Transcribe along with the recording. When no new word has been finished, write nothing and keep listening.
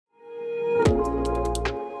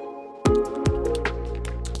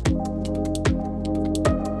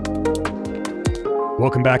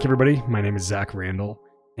Welcome back, everybody. My name is Zach Randall,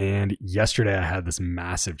 and yesterday I had this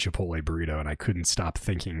massive Chipotle burrito, and I couldn't stop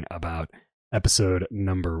thinking about episode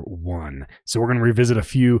number 1. So we're going to revisit a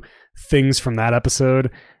few things from that episode.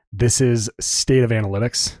 This is State of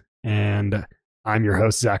Analytics, and I'm your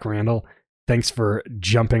host, Zach Randall. Thanks for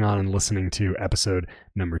jumping on and listening to episode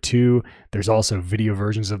number 2. There's also video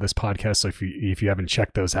versions of this podcast, so if you haven't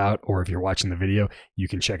checked those out, or if you're watching the video, you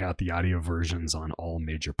can check out the audio versions on all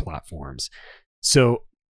major platforms. So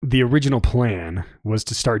the original plan was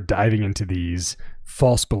to start diving into these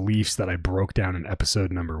false beliefs that I broke down in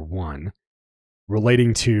episode number 1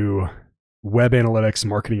 relating to web analytics,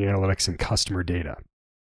 marketing analytics, and customer data.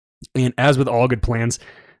 And as with all good plans,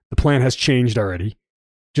 the plan has changed already.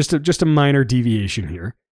 Just a minor deviation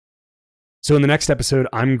here. So in the next episode,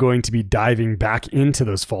 I'm going to be diving back into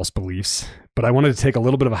those false beliefs, but I wanted to take a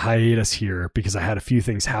little bit of a hiatus here because I had a few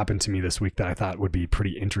things happen to me this week that I thought would be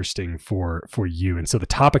pretty interesting for you. And so the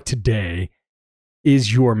topic today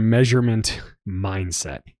is your measurement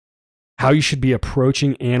mindset, how you should be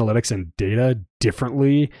approaching analytics and data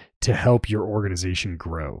differently to help your organization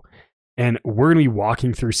grow. And we're going to be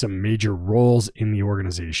walking through some major roles in the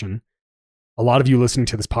organization. A lot of you listening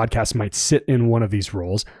to this podcast might sit in one of these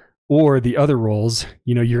roles. Or the other roles,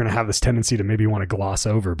 you're going to have this tendency to maybe want to gloss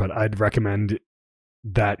over, but I'd recommend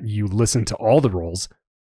that you listen to all the roles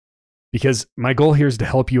because my goal here is to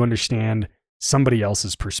help you understand somebody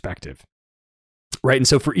else's perspective, right? And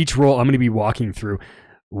so for each role, I'm going to be walking through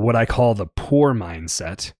what I call the poor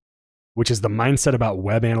mindset, which is the mindset about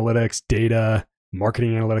web analytics, data,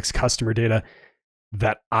 marketing analytics, customer data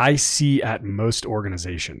that I see at most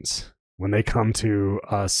organizations when they come to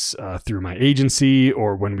us through my agency,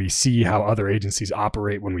 or when we see how other agencies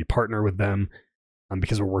operate when we partner with them,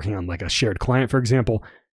 because we're working on like a shared client, for example.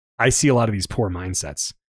 I see a lot of these poor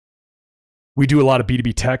mindsets. We do a lot of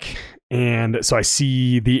B2B tech, and so I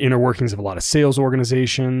see the inner workings of a lot of sales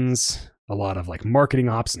organizations, a lot of like marketing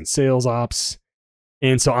ops and sales ops.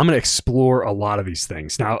 And so I'm going to explore a lot of these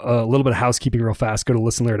things. Now, a little bit of housekeeping real fast. Go to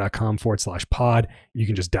listenlayer.com/pod. You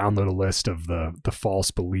can just download a list of the false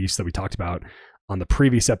beliefs that we talked about on the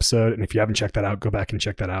previous episode. And if you haven't checked that out, go back and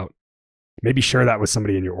check that out. Maybe share that with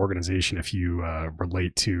somebody in your organization if you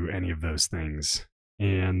relate to any of those things.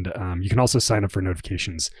 And you can also sign up for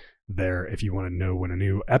notifications there if you want to know when a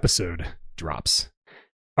new episode drops.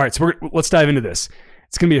 All right, so let's dive into this.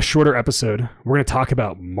 It's going to be a shorter episode. We're going to talk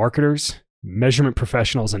about marketers, measurement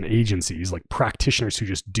professionals, and agencies, like practitioners who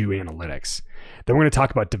just do analytics. Then we're going to talk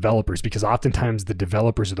about developers, because oftentimes the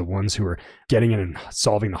developers are the ones who are getting in and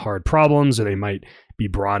solving the hard problems, or they might be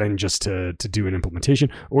brought in just to do an implementation,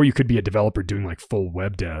 or you could be a developer doing like full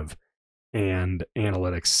web dev, and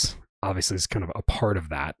analytics obviously is kind of a part of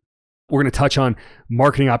that. We're going to touch on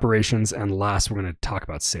marketing operations, and last, we're going to talk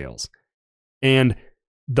about sales. And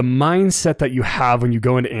the mindset that you have when you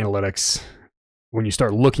go into analytics, when you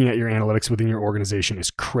start looking at your analytics within your organization,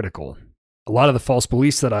 is critical. A lot of the false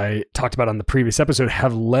beliefs that I talked about on the previous episode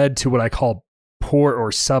have led to what I call poor or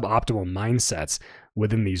suboptimal mindsets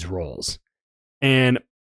within these roles. And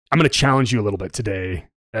I'm going to challenge you a little bit today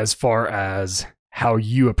as far as how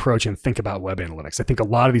you approach and think about web analytics. I think a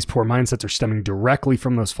lot of these poor mindsets are stemming directly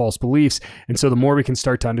from those false beliefs. And so the more we can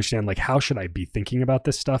start to understand, like, how should I be thinking about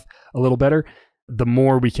this stuff a little better, the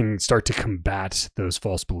more we can start to combat those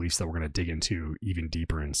false beliefs that we're going to dig into even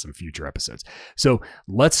deeper in some future episodes. So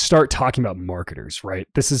let's start talking about marketers, right?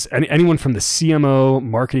 This is anyone from the CMO,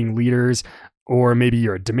 marketing leaders, or maybe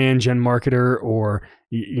you're a demand gen marketer, or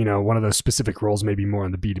one of those specific roles, maybe more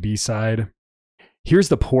on the B2B side. Here's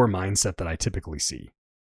the poor mindset that I typically see.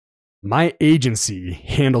 My agency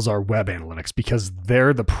handles our web analytics because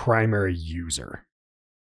they're the primary user.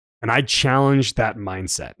 And I challenge that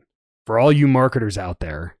mindset. For all you marketers out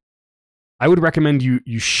there, I would recommend you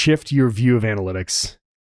shift your view of analytics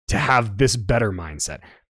to have this better mindset.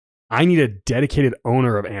 I need a dedicated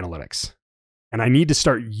owner of analytics, and I need to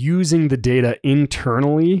start using the data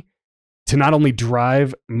internally to not only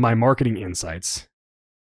drive my marketing insights,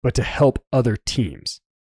 but to help other teams.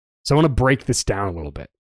 So I want to break this down a little bit,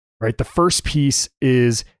 right? The first piece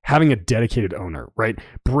is having a dedicated owner, right?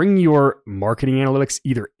 Bring your marketing analytics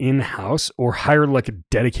either in-house or hire like a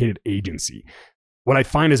dedicated agency. What I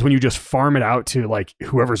find is when you just farm it out to like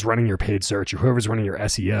whoever's running your paid search or whoever's running your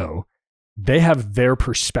SEO, they have their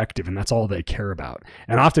perspective and that's all they care about.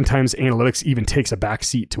 And oftentimes analytics even takes a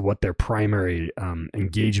backseat to what their primary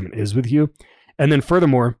engagement is with you. And then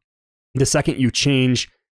furthermore, the second you change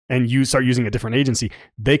and you start using a different agency,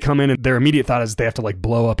 they come in and their immediate thought is they have to like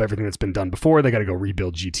blow up everything that's been done before. They got to go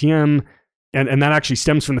rebuild GTM. And that actually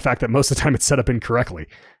stems from the fact that most of the time it's set up incorrectly,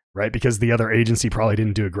 right? Because the other agency probably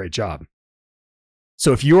didn't do a great job.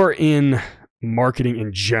 So if you're in marketing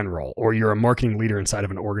in general, or you're a marketing leader inside of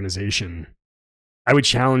an organization, I would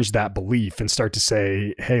challenge that belief and start to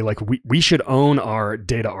say, hey, like we should own our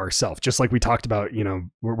data ourselves. Just like we talked about,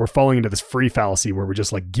 we're falling into this free fallacy where we're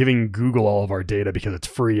just like giving Google all of our data because it's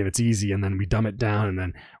free and it's easy. And then we dumb it down and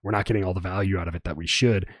then we're not getting all the value out of it that we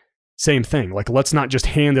should. Same thing. Like, let's not just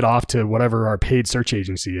hand it off to whatever our paid search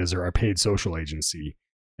agency is or our paid social agency.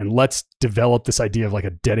 And let's develop this idea of like a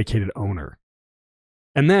dedicated owner.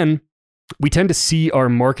 And then we tend to see our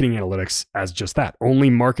marketing analytics as just that, only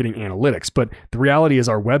marketing analytics. But the reality is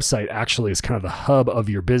our website actually is kind of the hub of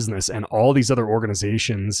your business, and all these other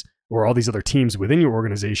organizations or all these other teams within your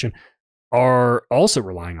organization are also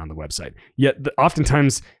relying on the website. Yet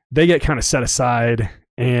oftentimes they get kind of set aside,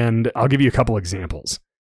 and I'll give you a couple examples.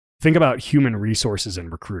 Think about human resources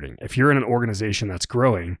and recruiting. If you're in an organization that's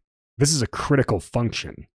growing, this is a critical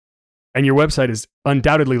function. And your website is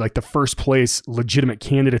undoubtedly like the first place legitimate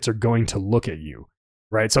candidates are going to look at you,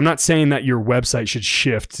 right? So I'm not saying that your website should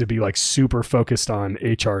shift to be like super focused on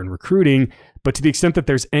HR and recruiting, but to the extent that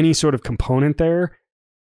there's any sort of component there,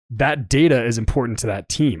 that data is important to that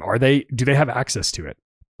team. Do they have access to it?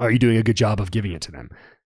 Are you doing a good job of giving it to them?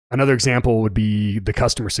 Another example would be the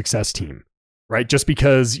customer success team, right? Just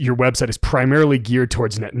because your website is primarily geared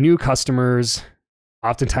towards net new customers,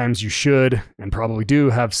 oftentimes you should and probably do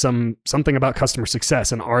have something about customer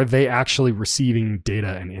success. And are they actually receiving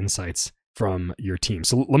data and insights from your team?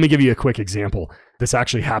 So let me give you a quick example. This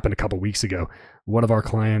actually happened a couple of weeks ago. One of our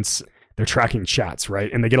clients, they're tracking chats,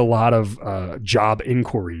 right? And they get a lot of job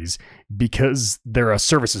inquiries because they're a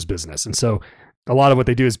services business. And so a lot of what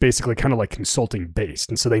they do is basically kind of like consulting based.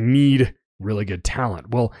 And so they need really good talent.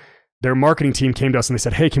 Well, their marketing team came to us and they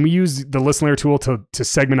said, hey, can we use the Listen Layer tool to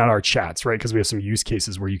segment out our chats, right? Because we have some use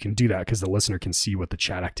cases where you can do that because the listener can see what the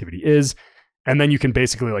chat activity is. And then you can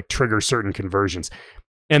basically like trigger certain conversions.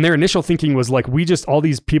 And their initial thinking was like, all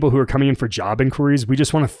these people who are coming in for job inquiries, we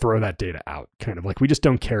just want to throw that data out, kind of like, we just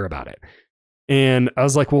don't care about it. And I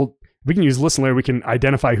was like, well, we can use Listen Layer. We can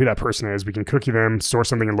identify who that person is. We can cookie them, store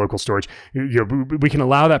something in local storage. We can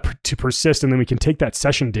allow that to persist. And then we can take that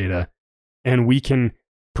session data and we can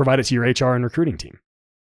provide it to your HR and recruiting team,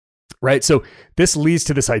 right? So this leads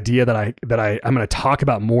to this idea that I'm going to talk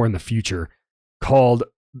about more in the future, called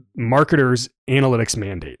marketers' analytics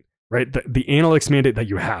mandate, right? The analytics mandate that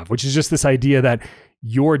you have, which is just this idea that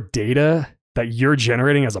your data that you're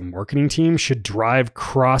generating as a marketing team should drive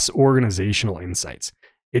cross-organizational insights.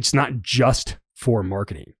 It's not just for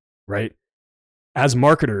marketing, right? As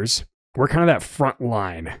marketers, we're kind of that front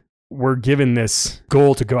line. We're given this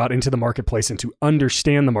goal to go out into the marketplace and to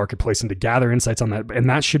understand the marketplace and to gather insights on that. And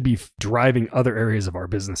that should be driving other areas of our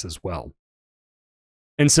business as well.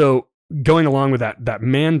 And so going along with that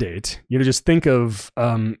mandate, just think of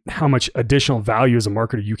how much additional value as a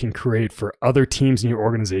marketer you can create for other teams in your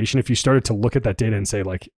organization. If you started to look at that data and say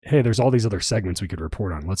like, hey, there's all these other segments we could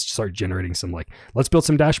report on. Let's start generating some, let's build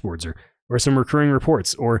some dashboards or some recurring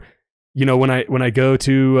reports. Or, when I go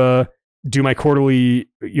to, do my quarterly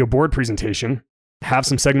board presentation, have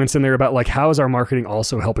some segments in there about like, how is our marketing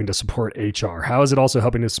also helping to support HR? How is it also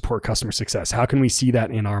helping to support customer success? How can we see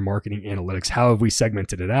that in our marketing analytics? How have we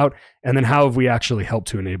segmented it out? And then how have we actually helped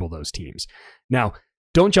to enable those teams? Now,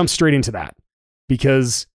 don't jump straight into that,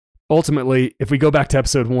 because ultimately, if we go back to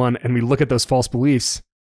episode 1 and we look at those false beliefs,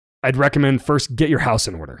 I'd recommend first get your house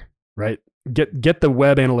in order, right? Get the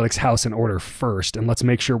web analytics house in order first, and let's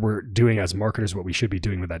make sure we're doing as marketers what we should be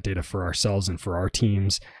doing with that data for ourselves and for our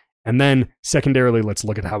teams. And then secondarily, let's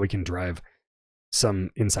look at how we can drive some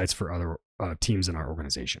insights for other teams in our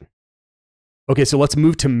organization. Okay, so let's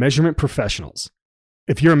move to measurement professionals.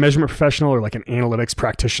 If you're a measurement professional or like an analytics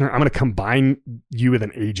practitioner, I'm going to combine you with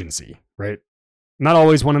an agency, right? Not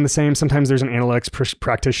always one and the same. Sometimes there's an analytics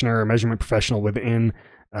practitioner or measurement professional within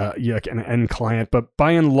an end client, but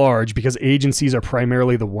by and large, because agencies are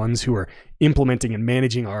primarily the ones who are implementing and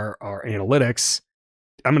managing our analytics,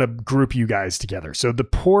 I'm going to group you guys together. So the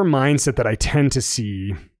poor mindset that I tend to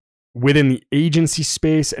see within the agency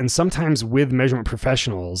space and sometimes with measurement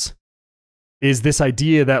professionals is this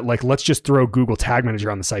idea that like, let's just throw Google Tag Manager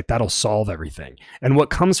on the site. That'll solve everything. And what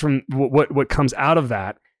comes from what comes out of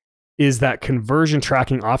that is that conversion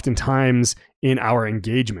tracking oftentimes in our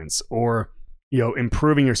engagements, or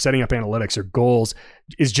improving or setting up analytics or goals,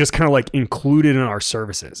 is just kind of like included in our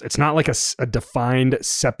services. It's not like a defined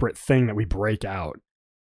separate thing that we break out.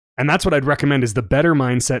 And that's what I'd recommend. Is the better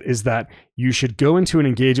mindset is that you should go into an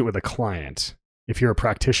engagement with a client. If you're a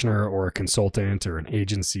practitioner or a consultant or an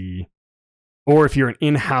agency, or if you're an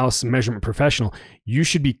in-house measurement professional, you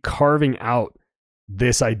should be carving out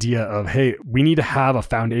this idea of, hey, we need to have a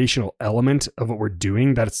foundational element of what we're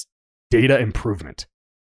doing that's data improvement.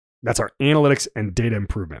 That's our analytics and data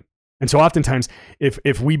improvement. And so oftentimes,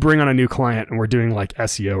 if we bring on a new client and we're doing like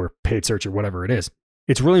SEO or paid search or whatever it is,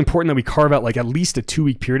 it's really important that we carve out like at least a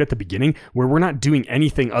 2-week period at the beginning where we're not doing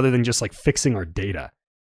anything other than just like fixing our data.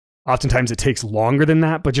 Oftentimes it takes longer than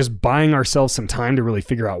that, but just buying ourselves some time to really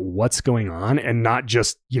figure out what's going on and not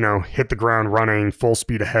just, hit the ground running full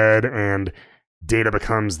speed ahead and data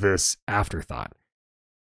becomes this afterthought.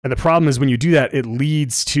 And the problem is when you do that, it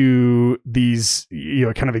leads to these,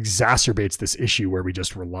 it kind of exacerbates this issue where we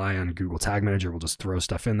just rely on Google Tag Manager. We'll just throw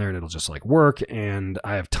stuff in there and it'll just like work. And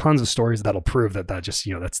I have tons of stories that'll prove that just,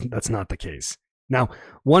 that's not the case. Now,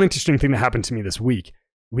 one interesting thing that happened to me this week,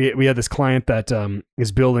 we had this client that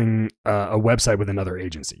is building a website with another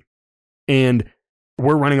agency. And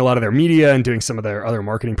we're running a lot of their media and doing some of their other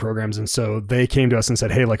marketing programs. And so they came to us and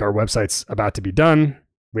said, hey, like our website's about to be done.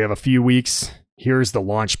 We have a few weeks. Here's the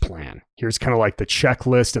launch plan. Here's kind of like the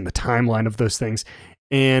checklist and the timeline of those things.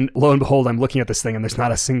 And lo and behold, I'm looking at this thing and there's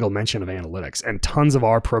not a single mention of analytics. And tons of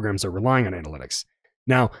our programs are relying on analytics.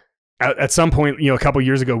 Now, at some point, a couple of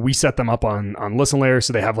years ago, we set them up on ListenLayer.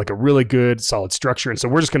 So they have like a really good, solid structure. And so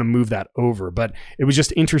we're just going to move that over. But it was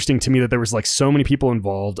just interesting to me that there was like so many people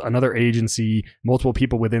involved, another agency, multiple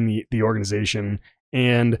people within the organization.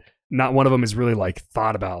 And not one of them has really like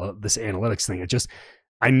thought about this analytics thing.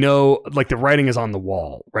 I know like the writing is on the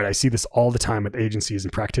wall, right? I see this all the time with agencies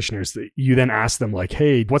and practitioners that you then ask them like,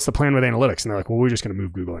 hey, what's the plan with analytics? And they're like, well, we're just going to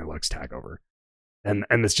move Google Analytics tag over. And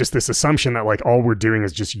it's just this assumption that like all we're doing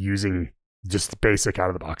is just using just the basic out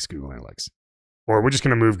of the box Google Analytics, or we're just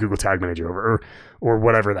going to move Google Tag Manager over or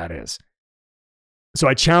whatever that is. So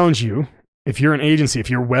I challenge you, if you're an agency,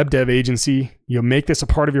 if you're a web dev agency, make this a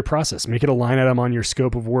part of your process. Make it a line item on your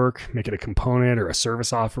scope of work, make it a component or a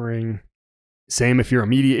service offering. Same if you're a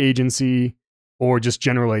media agency or just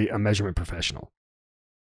generally a measurement professional.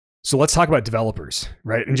 So let's talk about developers,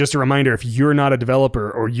 right? And just a reminder, if you're not a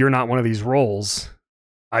developer or you're not one of these roles,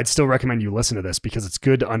 I'd still recommend you listen to this because it's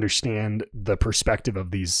good to understand the perspective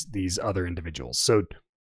of these other individuals. So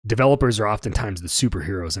developers are oftentimes the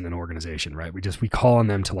superheroes in an organization, right? We call on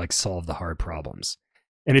them to like solve the hard problems.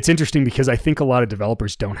 And it's interesting because I think a lot of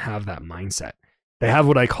developers don't have that mindset. They have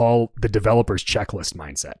what I call the developer's checklist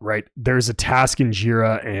mindset, right? There's a task in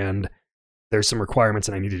Jira and there's some requirements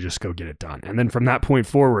and I need to just go get it done. And then from that point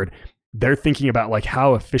forward, they're thinking about like,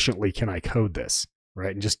 how efficiently can I code this,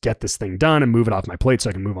 right? And just get this thing done and move it off my plate so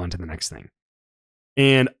I can move on to the next thing.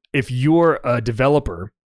 And if you're a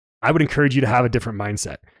developer, I would encourage you to have a different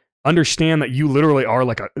mindset. Understand that you literally are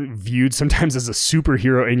like viewed sometimes as a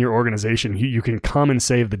superhero in your organization. You can come and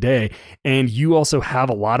save the day. And you also have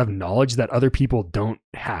a lot of knowledge that other people don't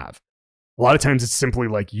have. A lot of times it's simply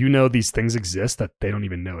like, these things exist that they don't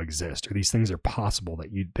even know exist, or these things are possible that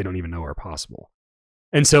they don't even know are possible.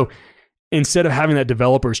 And so instead of having that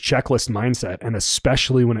developer's checklist mindset, and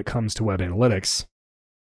especially when it comes to web analytics,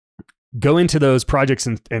 go into those projects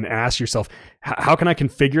and ask yourself, how can I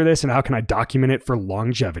configure this and how can I document it for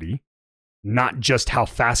longevity? Not just how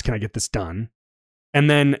fast can I get this done? And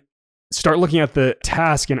then start looking at the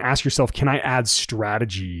task and ask yourself, can I add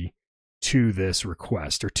strategy to this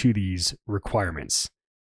request or to these requirements?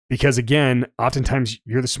 Because again, oftentimes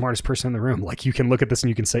you're the smartest person in the room. Like you can look at this and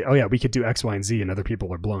you can say, oh yeah, we could do X, Y, and Z. And other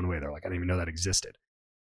people are blown away. They're like, I didn't even know that existed.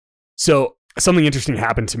 So something interesting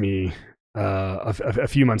happened to me a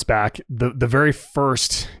few months back. The very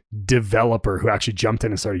first developer who actually jumped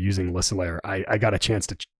in and started using ListenLayer, I got a chance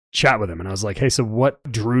to chat with him. And I was like, hey, so what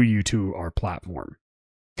drew you to our platform?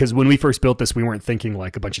 Because when we first built this, we weren't thinking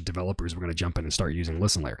like a bunch of developers were going to jump in and start using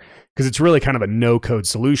ListenLayer, because it's really kind of a no-code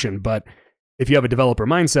solution. But if you have a developer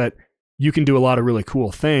mindset, you can do a lot of really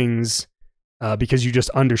cool things because you just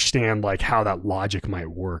understand like how that logic might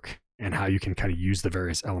work and how you can kind of use the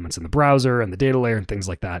various elements in the browser and the data layer and things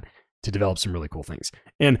like that to develop some really cool things.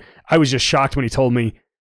 And I was just shocked when he told me,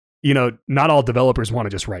 not all developers want to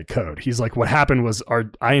just write code. He's like, what happened was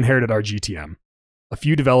I inherited our GTM. A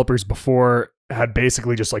few developers before had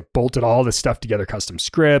basically just like bolted all this stuff together, custom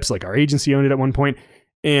scripts, like our agency owned it at one point,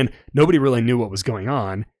 and nobody really knew what was going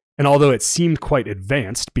on. And although it seemed quite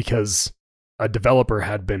advanced because a developer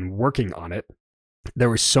had been working on it, there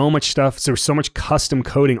was so much stuff. So there was so much custom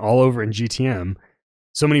coding all over in GTM,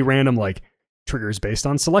 so many random like triggers based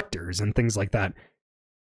on selectors and things like that.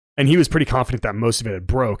 And he was pretty confident that most of it had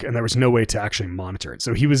broke and there was no way to actually monitor it.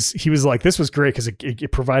 So he was like, this was great because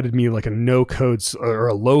it provided me like a no code or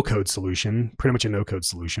a low code solution, pretty much a no code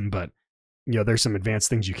solution. But there's some advanced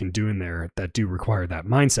things you can do in there that do require that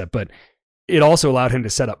mindset. But it also allowed him to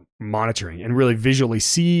set up monitoring and really visually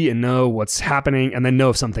see and know what's happening and then know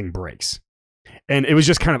if something breaks. And it was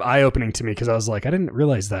just kind of eye-opening to me because I was like, I didn't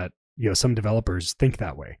realize that, some developers think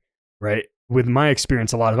that way, right? With my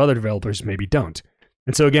experience, a lot of other developers maybe don't.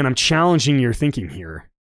 And so again, I'm challenging your thinking here.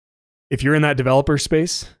 If you're in that developer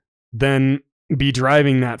space, then be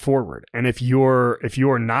driving that forward. And if you're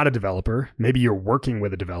not a developer, maybe you're working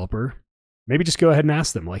with a developer, maybe just go ahead and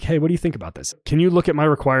ask them like, hey, what do you think about this? Can you look at my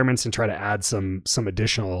requirements and try to add some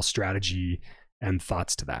additional strategy and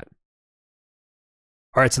thoughts to that?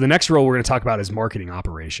 All right, so the next role we're going to talk about is marketing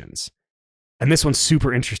operations. And this one's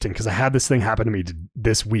super interesting because I had this thing happen to me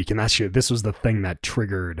this week, and this was the thing that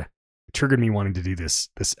triggered me wanting to do this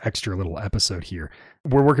extra little episode here.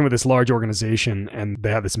 We're working with this large organization, and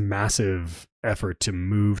they have this massive effort to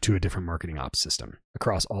move to a different marketing ops system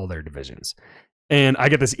across all their divisions. And I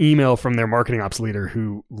get this email from their marketing ops leader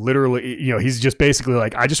who literally, he's just basically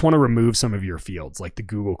like, I just want to remove some of your fields, like the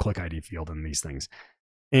Google Click ID field and these things.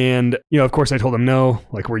 And, of course I told him no,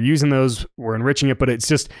 like we're using those, we're enriching it, but it's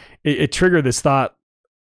just, it triggered this thought,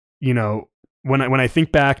 when I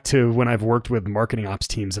think back to when I've worked with marketing ops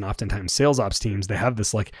teams and oftentimes sales ops teams, they have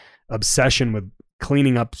this like obsession with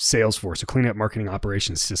cleaning up Salesforce or cleaning up marketing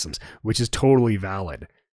operations systems, which is totally valid.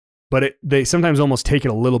 But they sometimes almost take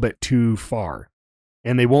it a little bit too far.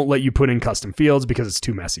 And they won't let you put in custom fields because it's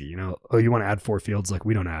too messy. Oh, you want to add 4 fields? Like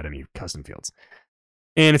we don't add any custom fields.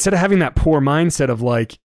 And instead of having that poor mindset of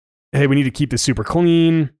like, hey, we need to keep this super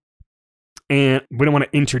clean and we don't want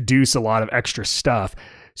to introduce a lot of extra stuff,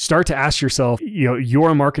 start to ask yourself,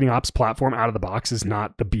 your marketing ops platform out of the box is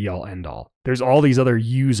not the be all end all. There's all these other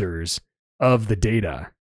users of the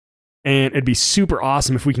data. And it'd be super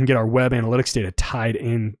awesome if we can get our web analytics data tied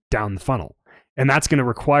in down the funnel. And that's going to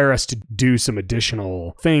require us to do some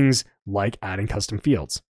additional things like adding custom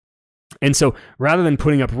fields. And so rather than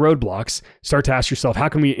putting up roadblocks, start to ask yourself, how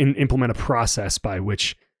can we implement a process by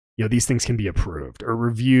which these things can be approved or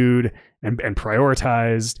reviewed and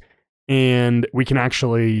prioritized, and we can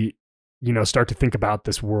actually start to think about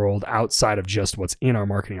this world outside of just what's in our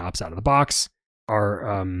marketing ops out of the box.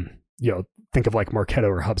 Our think of like Marketo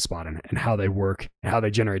or HubSpot and how they work and how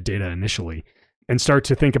they generate data initially, and start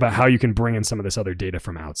to think about how you can bring in some of this other data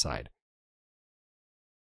from outside.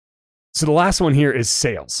 So the last one here is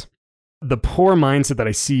sales. The poor mindset that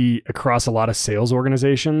I see across a lot of sales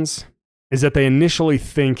organizations is that they initially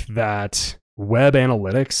think that web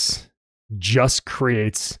analytics just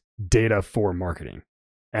creates data for marketing.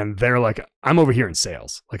 And they're like, I'm over here in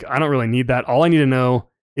sales. Like, I don't really need that. All I need to know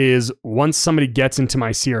is once somebody gets into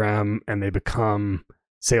my CRM and they become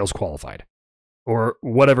sales qualified, or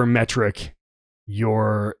whatever metric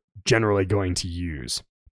you're generally going to use.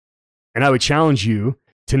 And I would challenge you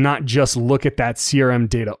to not just look at that CRM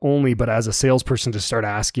data only, but as a salesperson to start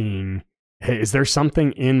asking, hey, is there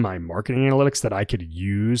something in my marketing analytics that I could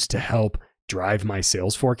use to help drive my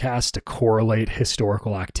sales forecast to correlate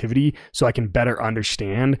historical activity so I can better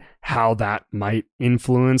understand how that might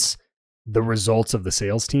influence the results of the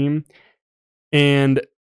sales team? And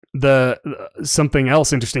something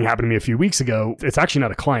else interesting happened to me a few weeks ago. It's actually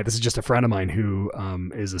not a client. This is just a friend of mine who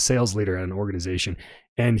is a sales leader at an organization.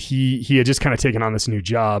 And he had just kind of taken on this new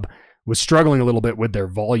job, was struggling a little bit with their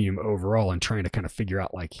volume overall and trying to kind of figure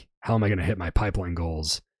out like, how am I going to hit my pipeline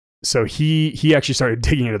goals? So he actually started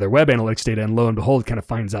digging into their web analytics data, and lo and behold, kind of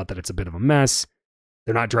finds out that it's a bit of a mess.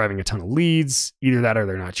 They're not driving a ton of leads, either that or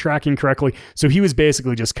they're not tracking correctly. So he was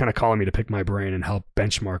basically just kind of calling me to pick my brain and help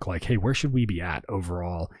benchmark like, hey, where should we be at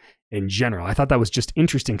overall in general? I thought that was just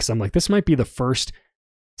interesting because I'm like, this might be the first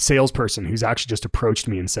salesperson who's actually just approached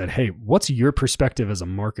me and said, hey, what's your perspective as a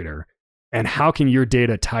marketer? And how can your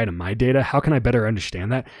data tie to my data? How can I better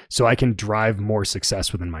understand that so I can drive more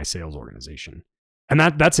success within my sales organization? And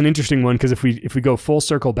that's an interesting one, because if we go full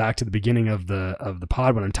circle back to the beginning of the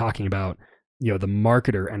pod when I'm talking about the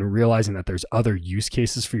marketer and realizing that there's other use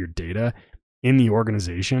cases for your data in the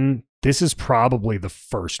organization, this is probably the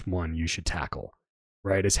first one you should tackle,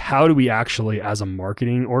 right? Is how do we actually, as a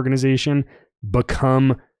marketing organization,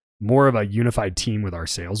 become more of a unified team with our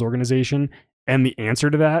sales organization? And the answer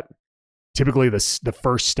to that, typically the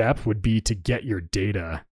first step would be to get your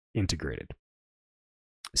data integrated.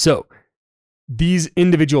 So these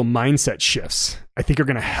individual mindset shifts, I think, are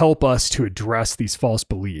going to help us to address these false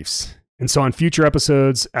beliefs. And so on future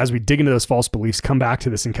episodes, as we dig into those false beliefs, come back to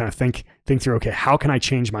this and kind of think through, okay, how can I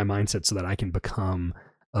change my mindset so that I can become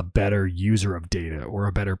a better user of data or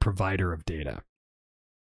a better provider of data?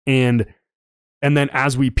 And And then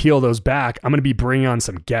as we peel those back, I'm going to be bringing on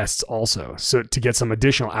some guests also. So to get some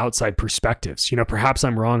additional outside perspectives, perhaps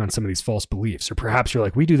I'm wrong on some of these false beliefs, or perhaps you're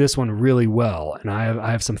like, we do this one really well. And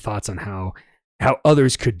I have some thoughts on how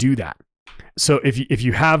others could do that. So if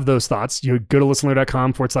you have those thoughts, you go to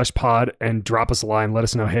listenler.com/pod and drop us a line. Let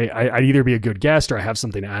us know, hey, I'd either be a good guest, or I have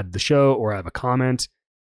something to add to the show, or I have a comment,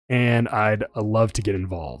 and I'd love to get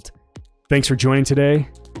involved. Thanks for joining today.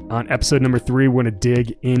 On episode number 3, we're going to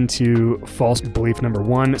dig into false belief number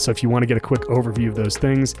 1. So if you want to get a quick overview of those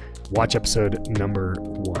things, watch episode number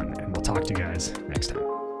 1, and we'll talk to you guys next time.